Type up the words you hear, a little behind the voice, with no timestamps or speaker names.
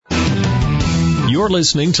You're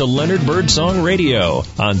listening to Leonard Birdsong Radio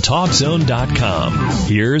on TalkZone.com.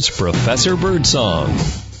 Here's Professor Birdsong.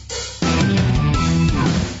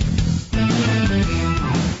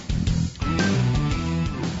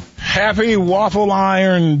 Happy Waffle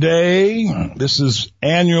Iron Day. This is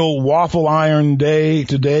annual Waffle Iron Day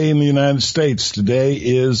today in the United States. Today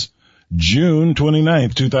is June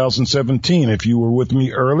 29th, 2017. If you were with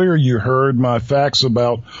me earlier, you heard my facts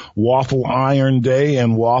about Waffle Iron Day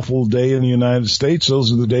and Waffle Day in the United States.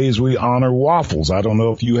 Those are the days we honor waffles. I don't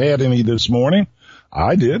know if you had any this morning.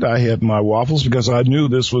 I did. I had my waffles because I knew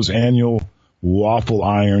this was annual Waffle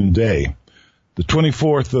Iron Day. The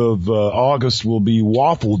 24th of August will be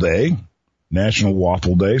Waffle Day, National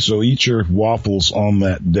Waffle Day, so eat your waffles on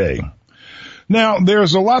that day. Now,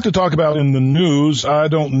 there's a lot to talk about in the news. I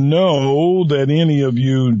don't know that any of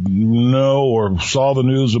you know or saw the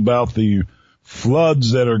news about the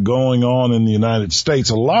floods that are going on in the United States.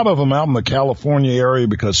 A lot of them out in the California area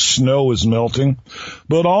because snow is melting.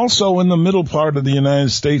 But also in the middle part of the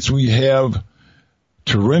United States, we have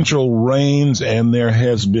torrential rains and there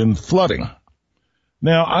has been flooding.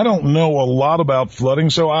 Now, I don't know a lot about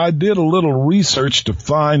flooding, so I did a little research to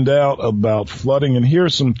find out about flooding, and here are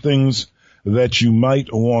some things that you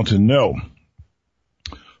might want to know.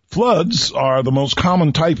 Floods are the most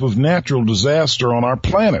common type of natural disaster on our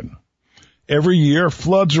planet. Every year,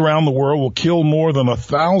 floods around the world will kill more than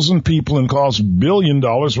 1,000 people and cause $1 billion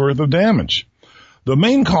worth of damage. The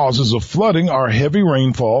main causes of flooding are heavy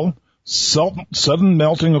rainfall, sudden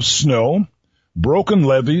melting of snow, broken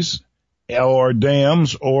levees, or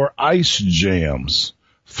dams, or ice jams.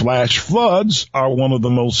 Flash floods are one of the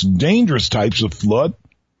most dangerous types of flood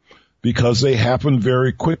because they happen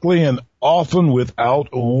very quickly and often without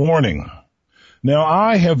a warning. Now,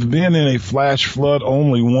 I have been in a flash flood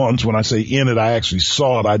only once. When I say in it, I actually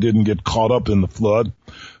saw it. I didn't get caught up in the flood.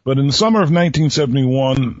 But in the summer of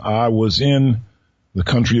 1971, I was in the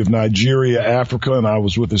country of Nigeria, Africa, and I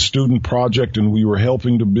was with a student project, and we were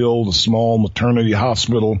helping to build a small maternity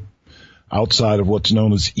hospital outside of what's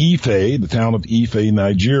known as Ife, the town of Ife,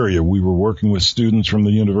 Nigeria. We were working with students from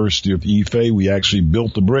the University of Ife. We actually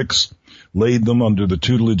built the bricks, laid them under the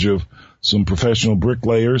tutelage of some professional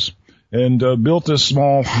bricklayers, and built this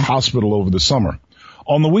small hospital over the summer.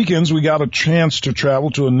 On the weekends, we got a chance to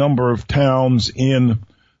travel to a number of towns in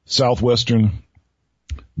southwestern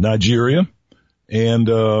Nigeria. And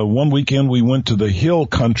one weekend, we went to the hill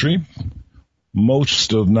country.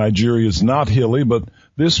 Most of Nigeria is not hilly, but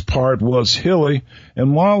this part was hilly,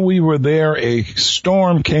 and while we were there, a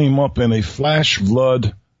storm came up and a flash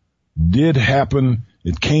flood did happen.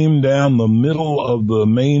 It came down the middle of the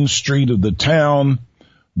main street of the town,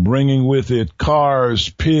 bringing with it cars,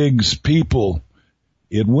 pigs, people.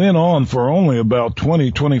 It went on for only about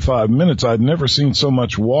 20-25 minutes. I'd never seen so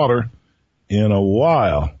much water in a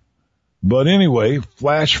while. But anyway,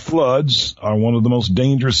 flash floods are one of the most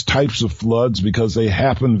dangerous types of floods because they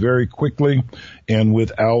happen very quickly and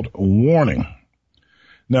without warning.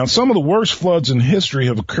 Now, some of the worst floods in history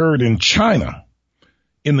have occurred in China,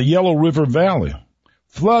 in the Yellow River Valley.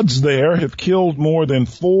 Floods there have killed more than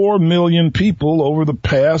 4 million people over the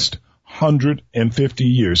past 150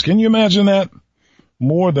 years. Can you imagine that?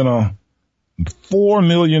 More than 4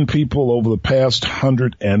 million people over the past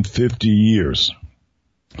 150 years.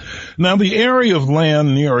 Now, the area of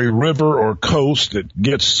land near a river or coast that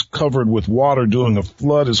gets covered with water during a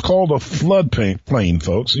flood is called a floodplain,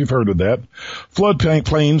 folks. You've heard of that.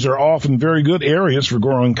 Floodplains are often very good areas for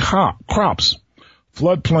growing crops.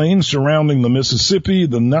 Floodplains surrounding the Mississippi,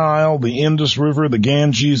 the Nile, the Indus River, the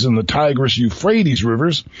Ganges, and the Tigris-Euphrates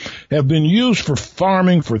rivers have been used for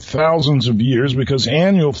farming for thousands of years because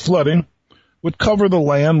annual flooding would cover the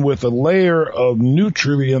land with a layer of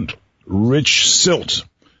nutrient-rich silt.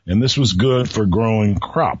 And this was good for growing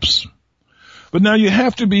crops. But now you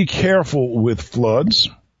have to be careful with floods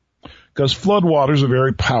because floodwaters are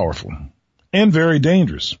very powerful and very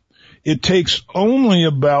dangerous. It takes only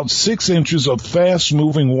about 6 inches of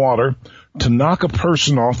fast-moving water to knock a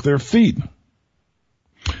person off their feet.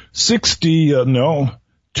 2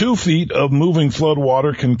 feet of moving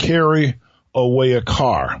floodwater can carry away a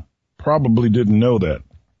car. Probably didn't know that.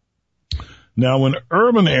 Now, when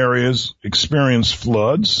urban areas experience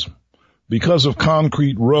floods, because of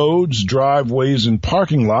concrete roads, driveways, and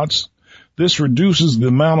parking lots, this reduces the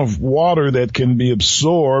amount of water that can be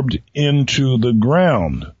absorbed into the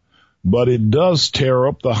ground. But it does tear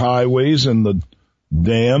up the highways and the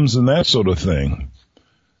dams and that sort of thing.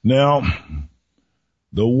 Now,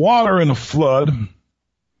 the water in a flood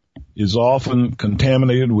is often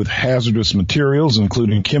contaminated with hazardous materials,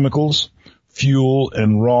 including chemicals, fuel,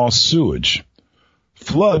 and raw sewage.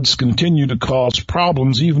 Floods continue to cause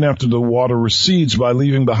problems even after the water recedes by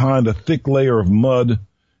leaving behind a thick layer of mud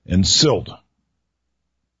and silt.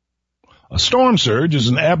 A storm surge is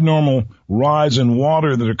an abnormal rise in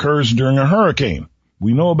water that occurs during a hurricane.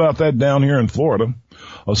 We know about that down here in Florida.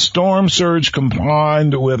 A storm surge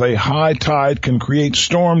combined with a high tide can create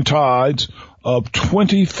storm tides of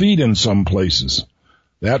 20 feet in some places.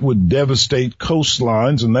 That would devastate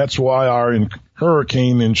coastlines, and that's why our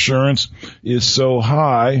hurricane insurance is so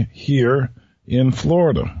high here in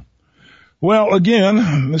Florida. Well,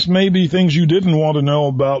 again, this may be things you didn't want to know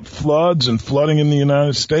about floods and flooding in the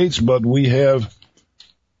United States, but we have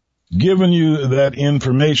given you that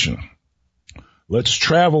information. Let's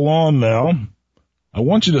travel on now. I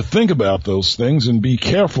want you to think about those things and be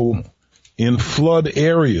careful in flood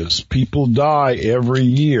areas. People die every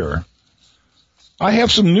year. I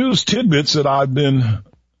have some news tidbits that I've been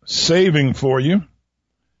saving for you,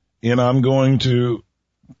 and I'm going to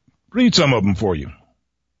read some of them for you.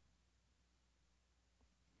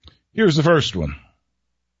 Here's the first one.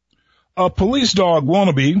 A police dog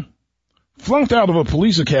wannabe flunked out of a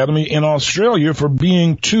police academy in Australia for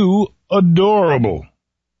being too adorable.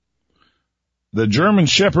 The German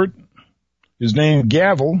Shepherd, his name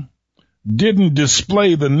Gavel, didn't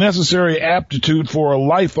display the necessary aptitude for a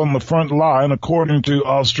life on the front line, according to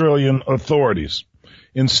Australian authorities.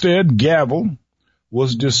 Instead, Gavel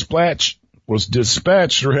was dispatched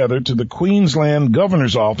to the Queensland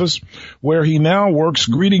Governor's office, where he now works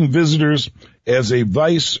greeting visitors as a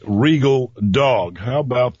vice-regal dog. How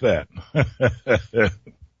about that?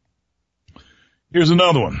 Here's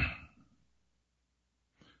another one.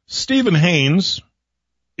 Stephen Haynes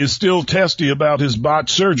is still testy about his botched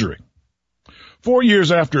surgery. 4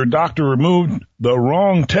 years after a doctor removed the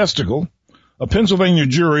wrong testicle, a Pennsylvania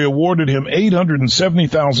jury awarded him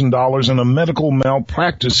 $870,000 in a medical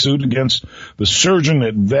malpractice suit against the surgeon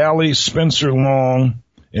at Valley Spencer Long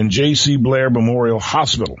and J.C. Blair Memorial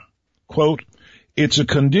Hospital. Quote, "It's a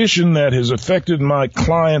condition that has affected my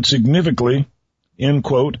client significantly," end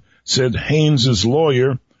quote, said Haynes'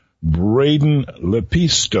 lawyer, Braden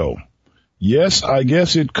Lepisto. Yes, I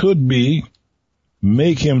guess it could be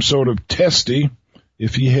make him sort of testy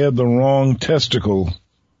if he had the wrong testicle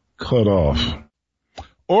cut off.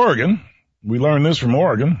 Oregon, we learned this from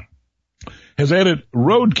Oregon, has added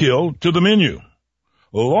roadkill to the menu.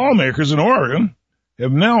 Lawmakers in Oregon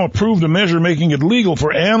have now approved a measure making it legal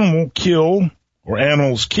for animals killed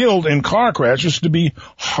in car crashes to be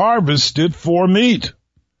harvested for meat.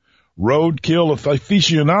 Roadkill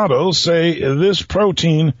aficionados say this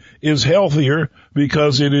protein is healthier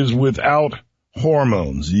because it is without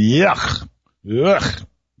hormones. Yuck. Ugh.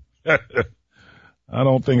 I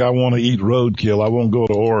don't think I want to eat roadkill. I won't go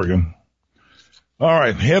to Oregon. All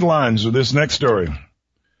right, headlines of this next story.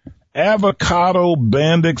 Avocado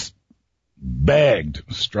bandits bagged.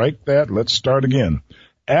 Strike that. Let's start again.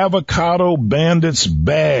 Avocado bandits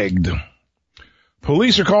bagged.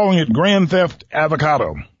 Police are calling it grand theft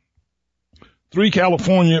avocado. 3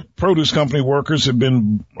 California produce company workers have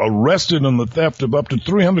been arrested in the theft of up to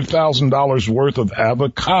 $300,000 worth of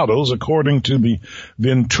avocados, according to the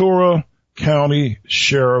Ventura County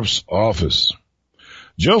Sheriff's Office.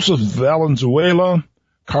 Joseph Valenzuela,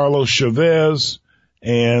 Carlos Chavez,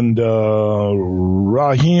 and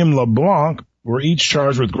Raheem LeBlanc were each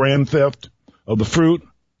charged with grand theft of the fruit.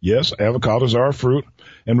 Yes, avocados are a fruit,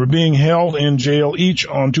 and were being held in jail each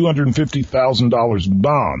on $250,000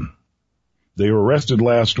 bond. They were arrested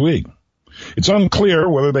last week. It's unclear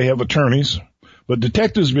whether they have attorneys, but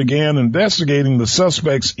detectives began investigating the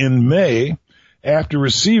suspects in May after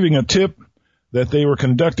receiving a tip that they were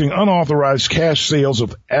conducting unauthorized cash sales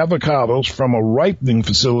of avocados from a ripening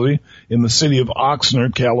facility in the city of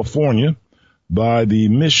Oxnard, California, by the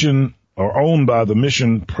Mission, or owned by the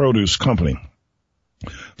Mission Produce Company.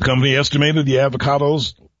 The company estimated the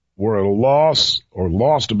avocados were at a loss, or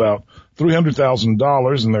lost about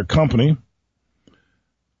 $300,000 in their company.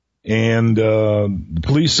 And the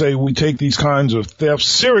police say we take these kinds of thefts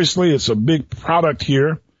seriously. It's a big product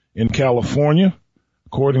here in California,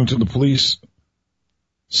 according to the police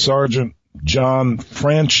Sergeant John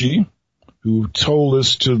Franchi, who told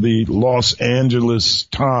us to the Los Angeles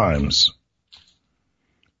Times.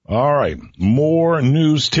 All right, more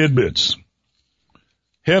news tidbits.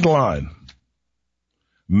 Headline: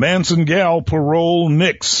 Manson gal parole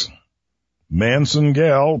nix. Manson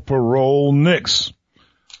gal parole nix.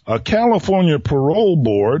 A California parole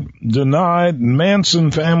board denied Manson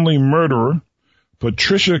family murderer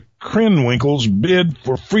Patricia Krenwinkel's bid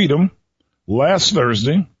for freedom last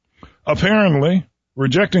Thursday, apparently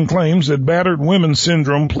rejecting claims that battered women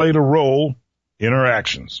syndrome played a role in her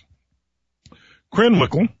actions.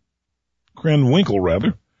 Krenwinkel,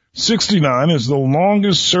 69, is the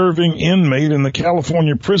longest-serving inmate in the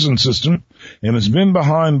California prison system and has been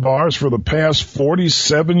behind bars for the past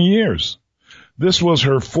 47 years. This was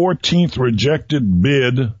her 14th rejected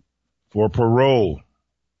bid for parole.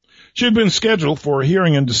 She had been scheduled for a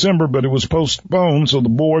hearing in December, but it was postponed so the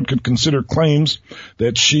board could consider claims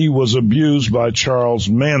that she was abused by Charles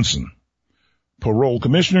Manson. Parole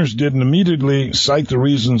commissioners didn't immediately cite the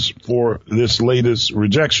reasons for this latest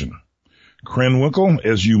rejection. Krenwinkel,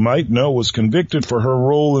 as you might know, was convicted for her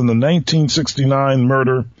role in the 1969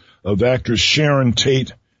 murder of actress Sharon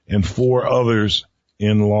Tate and 4 others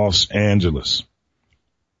in Los Angeles.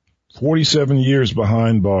 47 years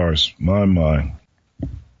behind bars. My.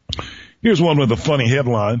 Here's one with a funny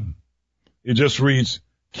headline. It just reads,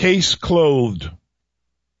 "Case closed."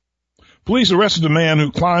 Police arrested a man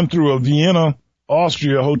who climbed through a Vienna,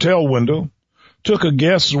 Austria hotel window, took a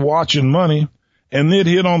guest's watch and money, and then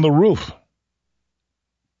hid on the roof.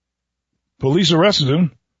 Police arrested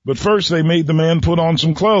him, but first they made the man put on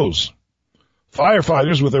some clothes.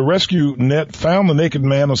 Firefighters with a rescue net found the naked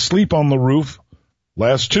man asleep on the roof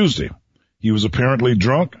last Tuesday. He was apparently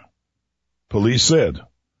drunk, police said.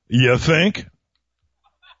 You think?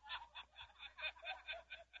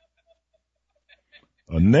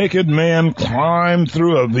 A naked man climbed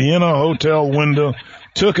through a Vienna hotel window,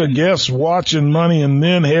 took a guest's watch and money, and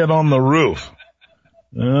then hid on the roof.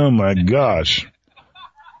 Oh, my gosh.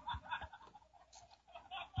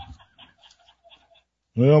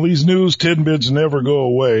 Well, these news tidbits never go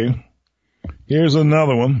away. Here's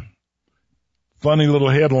another one. Funny little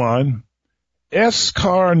headline.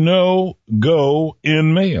 Escarno-go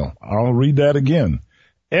in mail. I'll read that again.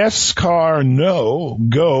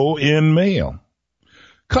 Escarno-go in mail.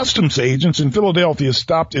 Customs agents in Philadelphia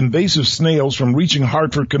stopped invasive snails from reaching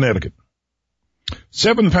Hartford, Connecticut.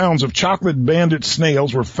 7 pounds of chocolate bandit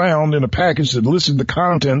snails were found in a package that listed the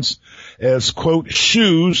contents as, quote,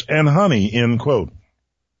 shoes and honey, end quote.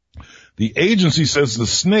 The agency says the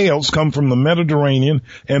snails come from the Mediterranean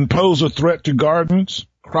and pose a threat to gardens,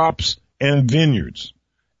 crops, and vineyards.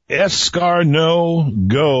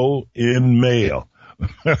 Escarno-go in mail.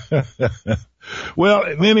 Well,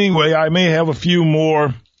 anyway, I may have a few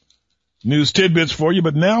more news tidbits for you,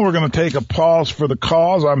 but now we're going to take a pause for the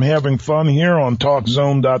cause. I'm having fun here on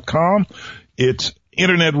TalkZone.com. It's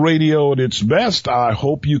internet radio at its best. I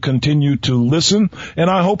hope you continue to listen,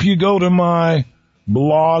 and I hope you go to my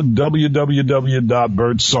blog,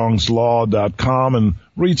 www.birdsongslaw.com, and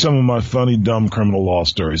read some of my funny, dumb criminal law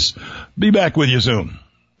stories. Be back with you soon.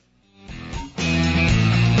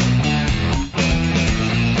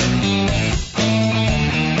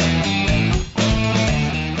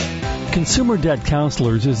 Consumer Debt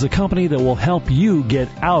Counselors is the company that will help you get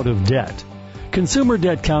out of debt. Consumer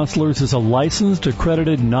Debt Counselors is a licensed,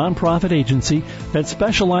 accredited nonprofit agency that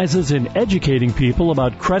specializes in educating people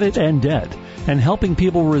about credit and debt and helping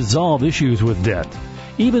people resolve issues with debt,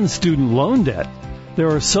 even student loan debt.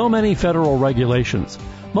 There are so many federal regulations.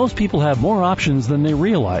 Most people have more options than they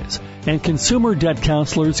realize, and Consumer Debt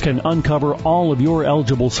Counselors can uncover all of your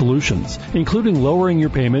eligible solutions, including lowering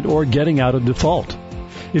your payment or getting out of default.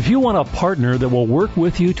 If you want a partner that will work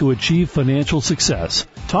with you to achieve financial success,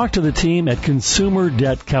 talk to the team at Consumer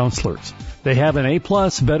Debt Counselors. They have an A+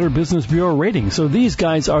 Better Business Bureau rating, so these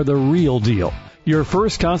guys are the real deal. Your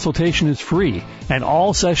first consultation is free, and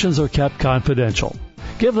all sessions are kept confidential.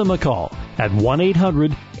 Give them a call at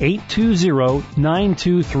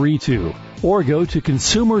 1-800-820-9232 or go to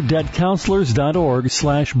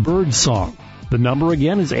consumerdebtcounselors.org/birdsong. The number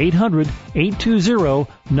again is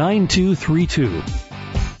 800-820-9232.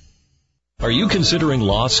 Are you considering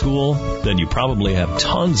law school? Then you probably have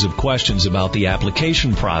tons of questions about the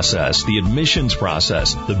application process, the admissions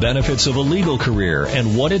process, the benefits of a legal career,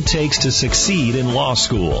 and what it takes to succeed in law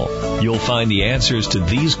school. You'll find the answers to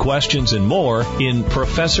these questions and more in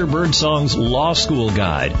Professor Birdsong's Law School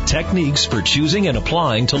Guide, Techniques for Choosing and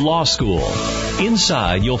Applying to Law School.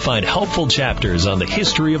 Inside, you'll find helpful chapters on the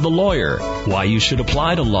history of the lawyer, why you should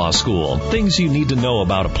apply to law school, things you need to know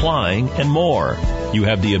about applying, and more. You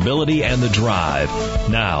have the ability and the drive.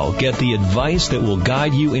 Now, get the advice that will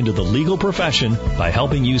guide you into the legal profession by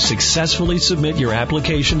helping you successfully submit your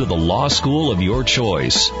application to the law school of your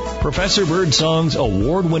choice. Professor Birdsong's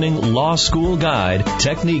award-winning Law School Guide,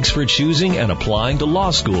 Techniques for Choosing and Applying to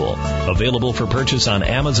Law School. Available for purchase on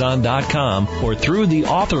Amazon.com or through the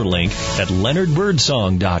author link at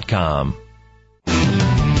LeonardBirdsong.com.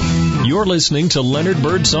 You're listening to Leonard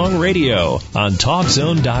Birdsong Radio on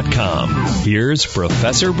TalkZone.com. Here's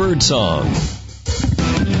Professor Birdsong.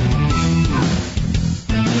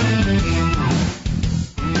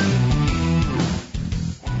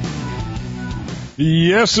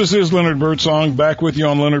 Yes, this is Leonard Birdsong, back with you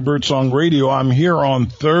on Leonard Birdsong Radio. I'm here on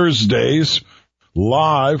Thursdays,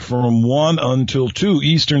 live from 1 until 2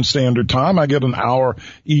 Eastern Standard Time. I get an hour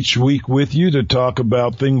each week with you to talk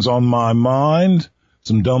about things on my mind,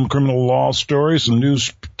 some dumb criminal law stories, some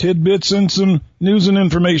news tidbits, and some news and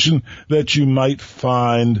information that you might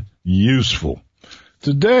find useful.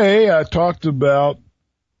 Today, I talked about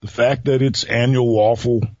the fact that it's annual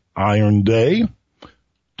Waffle Iron Day.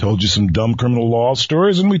 Told you some dumb criminal law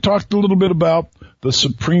stories, and we talked a little bit about the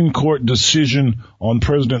Supreme Court decision on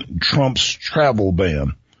President Trump's travel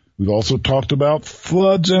ban. We've also talked about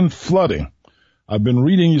floods and flooding. I've been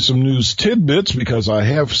reading you some news tidbits because I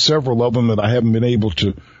have several of them that I haven't been able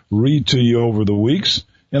to read to you over the weeks,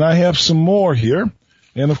 and I have some more here.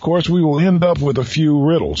 And, of course, we will end up with a few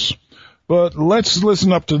riddles. But let's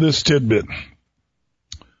listen up to this tidbit.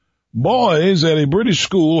 Boys at a British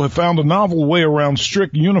school have found a novel way around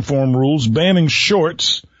strict uniform rules banning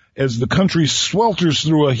shorts as the country swelters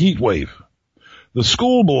through a heat wave. The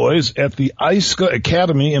schoolboys at the Iska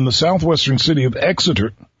Academy in the southwestern city of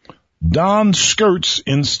Exeter donned skirts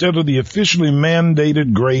instead of the officially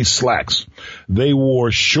mandated gray slacks. They wore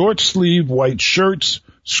short-sleeved white shirts,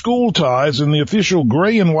 school ties, and the official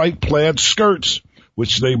gray and white plaid skirts,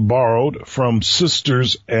 which they borrowed from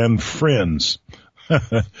sisters and friends.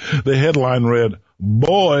 The headline read,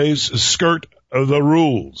 "Boys Skirt the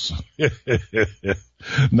Rules."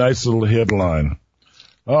 Nice little headline.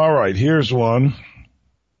 All right, here's one.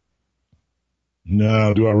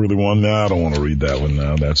 No, do I really want? No, I don't want to read that one.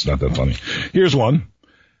 No, that's not that funny. Here's one.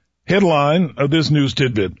 Headline of this news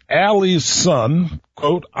tidbit. Ali's son,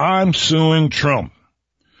 quote, "I'm suing Trump."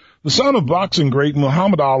 The son of boxing great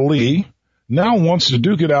Muhammad Ali now wants to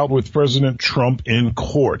duke it out with President Trump in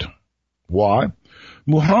court. Why?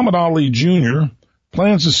 Muhammad Ali Jr.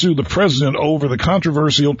 plans to sue the president over the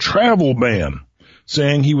controversial travel ban,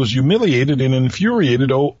 saying he was humiliated and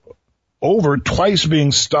infuriated over twice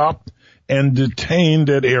being stopped and detained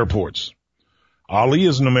at airports. Ali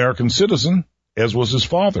is an American citizen, as was his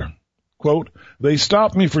father. Quote, "They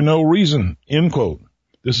stopped me for no reason," end quote.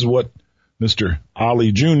 This is what Mr.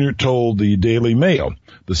 Ali Jr. told the Daily Mail.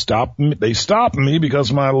 They stopped me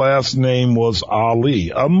because my last name was Ali,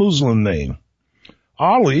 a Muslim name.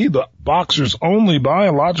 Ali, the boxer's only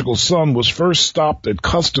biological son, was first stopped at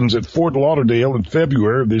customs at Fort Lauderdale in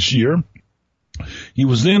February of this year. He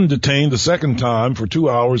was then detained a second time for 2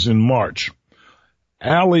 hours in March.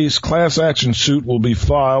 Ali's class action suit will be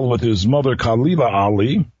filed with his mother, Khalilah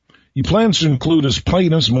Ali. He plans to include as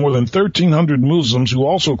plaintiffs more than 1,300 Muslims who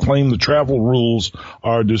also claim the travel rules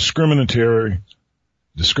are discriminatory,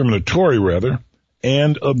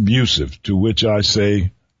 and abusive, to which I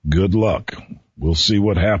say good luck. We'll see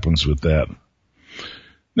what happens with that.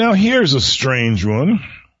 Now, here's a strange one.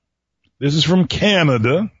 This is from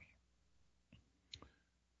Canada.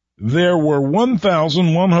 There were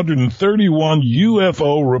 1,131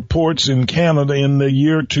 UFO reports in Canada in the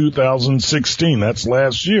year 2016. That's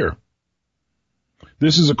last year.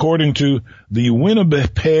 This is according to the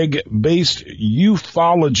Winnipeg-based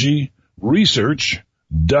ufology research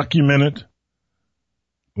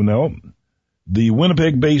The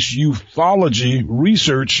Winnipeg-based Ufology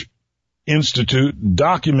Research Institute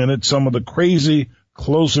documented some of the crazy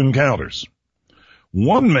close encounters.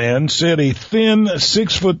 One man said a thin,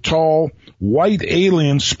 6-foot-tall white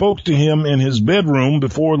alien spoke to him in his bedroom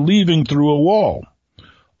before leaving through a wall.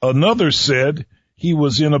 Another said he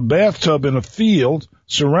was in a bathtub in a field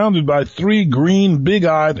surrounded by 3 green,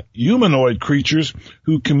 big-eyed humanoid creatures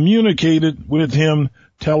who communicated with him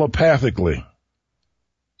telepathically.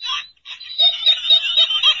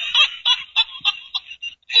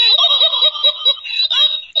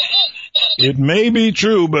 It may be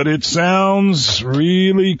true, but it sounds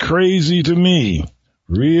really crazy to me.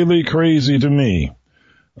 Really crazy to me.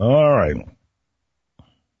 All right.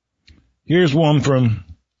 Here's one from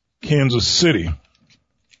Kansas City.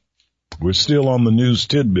 We're still on the news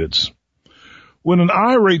tidbits. When an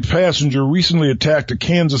irate passenger recently attacked a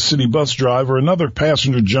Kansas City bus driver, another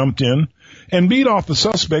passenger jumped in and beat off the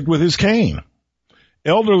suspect with his cane.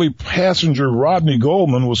 Elderly passenger Rodney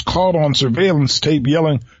Goldman was caught on surveillance tape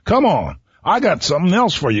yelling, "Come on, I got something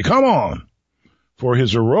else for you, come on." For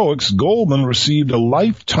his heroics, Goldman received a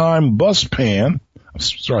lifetime bus pass,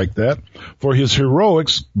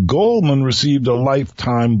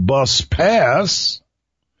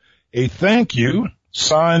 a thank you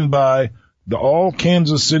signed by the all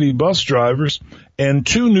Kansas City bus drivers, and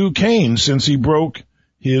 2 new canes since he broke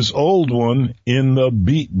his old one in the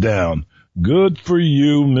beatdown. Good for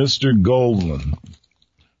you, Mr. Goldman.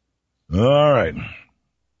 All right.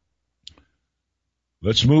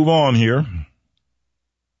 Let's move on here.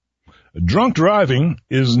 Drunk driving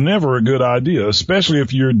is never a good idea, especially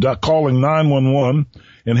if you're calling 911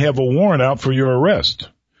 and have a warrant out for your arrest.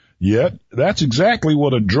 Yet, that's exactly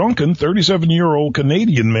what a drunken 37-year-old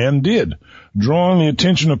Canadian man did, drawing the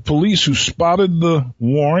attention of police who spotted the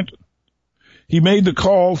warrant. He made the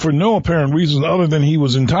call for no apparent reason other than he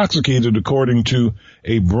was intoxicated, according to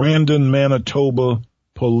a Brandon, Manitoba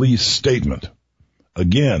police statement.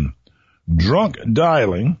 Again, drunk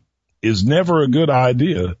dialing is never a good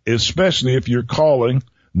idea, especially if you're calling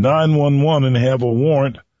 911 and have a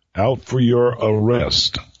warrant out for your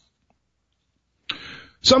arrest.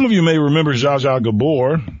 Some of you may remember Zsa Zsa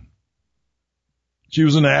Gabor. She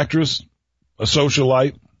was an actress, a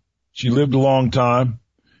socialite. She lived a long time.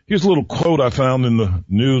 Here's a little quote I found in the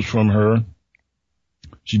news from her.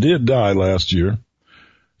 She did die last year.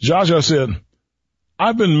 Zsa Zsa said,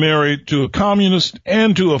 "I've been married to a communist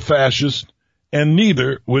and to a fascist, and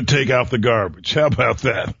neither would take out the garbage." How about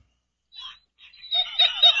that?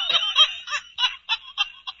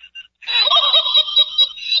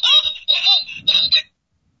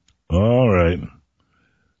 All right.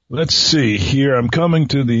 Let's see here. I'm coming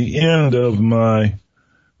to the end of my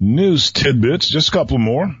news tidbits. Just a couple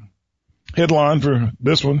more. Headline for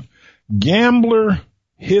this one. Gambler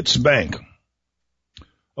hits bank.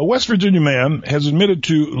 A West Virginia man has admitted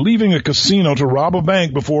to leaving a casino to rob a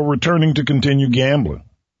bank before returning to continue gambling.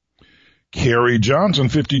 Kerry Johnson,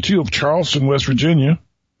 52, of Charleston, West Virginia,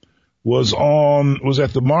 was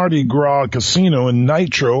at the Mardi Gras Casino in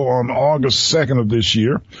Nitro on August 2nd of this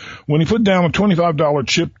year when he put down a $25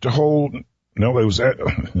 chip to hold. No, it was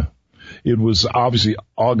obviously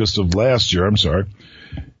August of last year. I'm sorry.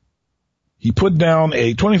 He put down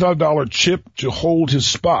a $25 chip to hold his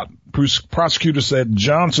spot. Prosecutors said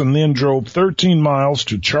Johnson then drove 13 miles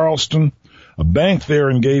to Charleston, a bank there,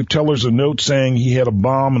 and gave tellers a note saying he had a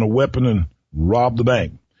bomb and a weapon and robbed the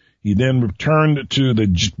bank. He then returned to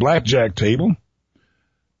the blackjack table.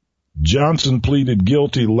 Johnson pleaded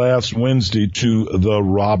guilty last Wednesday to the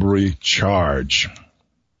robbery charge.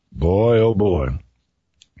 Boy, oh boy.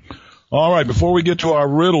 All right, before we get to our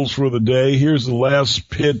riddles for the day, here's the last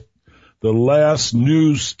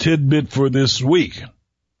news tidbit for this week.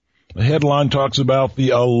 The headline talks about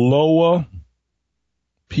the Aloha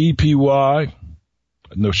PPY.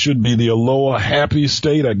 There should be the Aloha Happy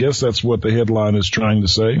State. I guess that's what the headline is trying to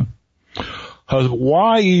say.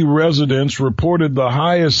 Hawaii residents reported the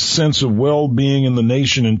highest sense of well-being in the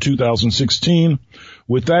nation in 2016,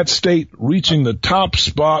 with that state reaching the top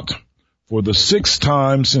spot for the 6th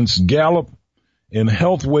time since Gallup and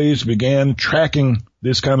HealthWays began tracking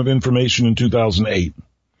this kind of information in 2008.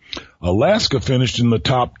 Alaska finished in the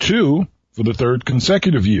top 2 for the 3rd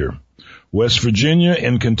consecutive year. West Virginia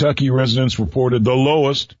and Kentucky residents reported the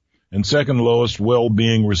lowest and second lowest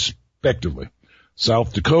well-being respectively.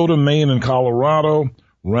 South Dakota, Maine, and Colorado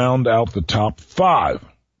round out the top 5.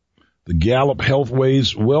 The Gallup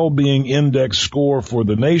HealthWays Well-Being Index score for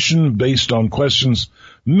the nation, based on questions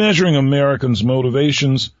measuring Americans'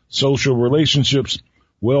 motivations, social relationships,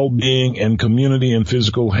 well-being, and community and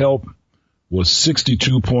physical health, was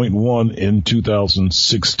 62.1 in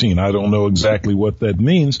 2016. I don't know exactly what that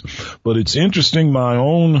means, but it's interesting. My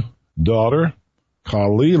own daughter,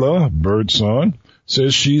 Kalila Birdsong,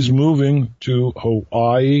 says she's moving to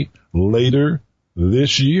Hawaii later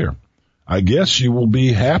this year. I guess she will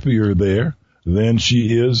be happier there than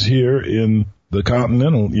she is here in the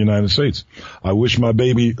continental United States. I wish my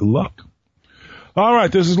baby luck. All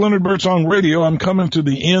right, this is Leonard Birdsong Radio. I'm coming to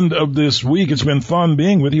the end of this week. It's been fun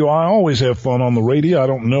being with you. I always have fun on the radio. I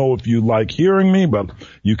don't know if you like hearing me, but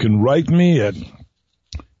you can write me at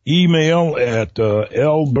email at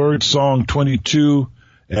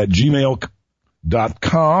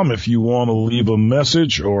lbirdsong22@gmail.com if you want to leave a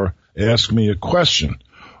message or ask me a question.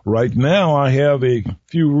 Right now, I have a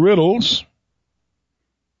few riddles.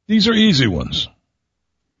 These are easy ones.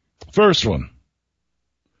 First one.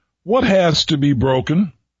 What has to be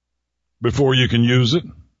broken before you can use it?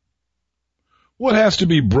 What has to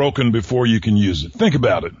be broken before you can use it? Think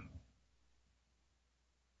about it.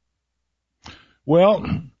 Well,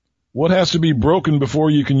 what has to be broken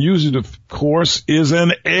before you can use it, of course, is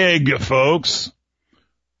an egg, folks.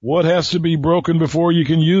 What has to be broken before you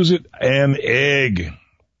can use it? An egg.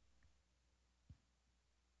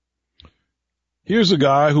 Here's a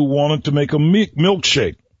guy who wanted to make a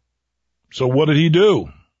milkshake. So what did he do?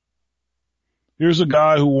 Here's a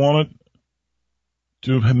guy who wanted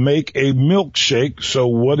to make a milkshake, so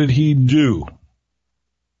what did he do?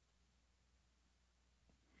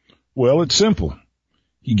 Well, it's simple.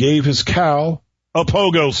 He gave his cow a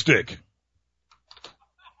pogo stick.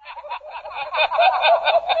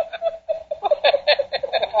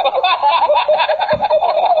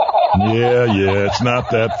 Yeah, it's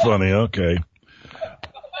not that funny. Okay.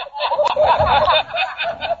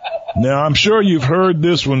 Now, I'm sure you've heard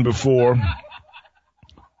this one before.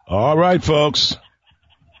 All right, folks.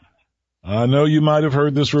 I know you might have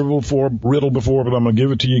heard this riddle before, but I'm going to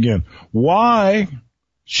give it to you again. Why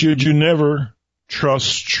should you never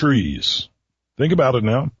trust trees? Think about it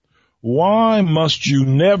now. Why must you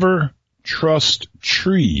never trust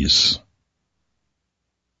trees?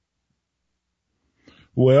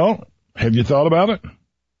 Well, have you thought about it?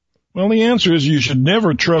 Well, the answer is you should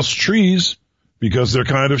never trust trees because they're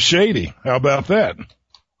kind of shady. How about that?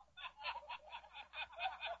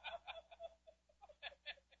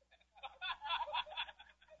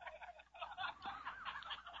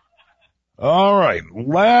 All right,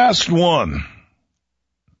 last one.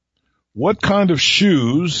 What kind of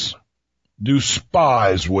shoes do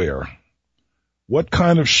spies wear? What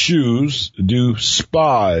kind of shoes do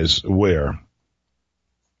spies wear?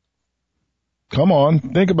 Come on,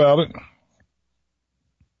 think about it.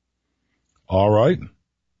 All right,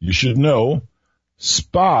 you should know.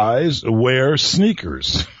 Spies wear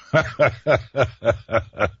sneakers.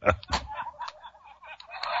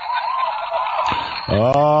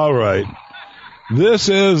 All right. This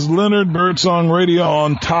is Leonard Birdsong Radio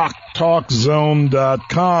on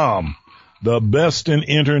TalkZone.com, the best in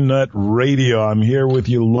internet radio. I'm here with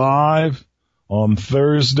you live on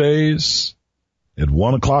Thursdays at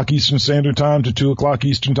 1 o'clock Eastern Standard Time to 2 o'clock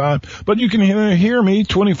Eastern Time. But you can hear me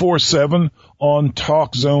 24/7 on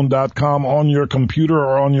TalkZone.com on your computer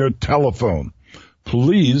or on your telephone.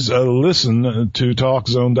 Please listen to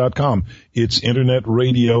TalkZone.com. It's internet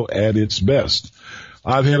radio at its best.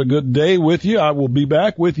 I've had a good day with you. I will be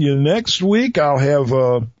back with you next week. I'll have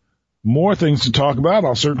more things to talk about.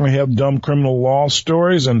 I'll certainly have dumb criminal law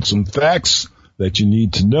stories and some facts that you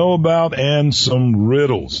need to know about and some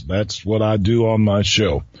riddles. That's what I do on my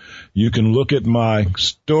show. You can look at my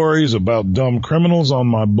stories about dumb criminals on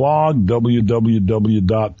my blog,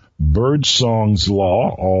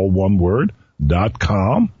 www.birdsongslaw, all one word,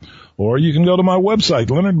 .com. Or you can go to my website,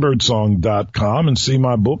 leonardbirdsong.com, and see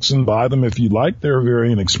my books and buy them if you like. They're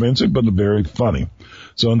very inexpensive, but very funny.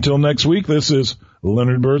 So until next week, this is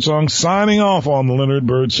Leonard Birdsong signing off on the Leonard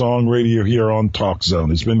Birdsong Radio here on Talk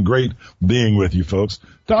Zone. It's been great being with you, folks.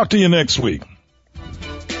 Talk to you next week.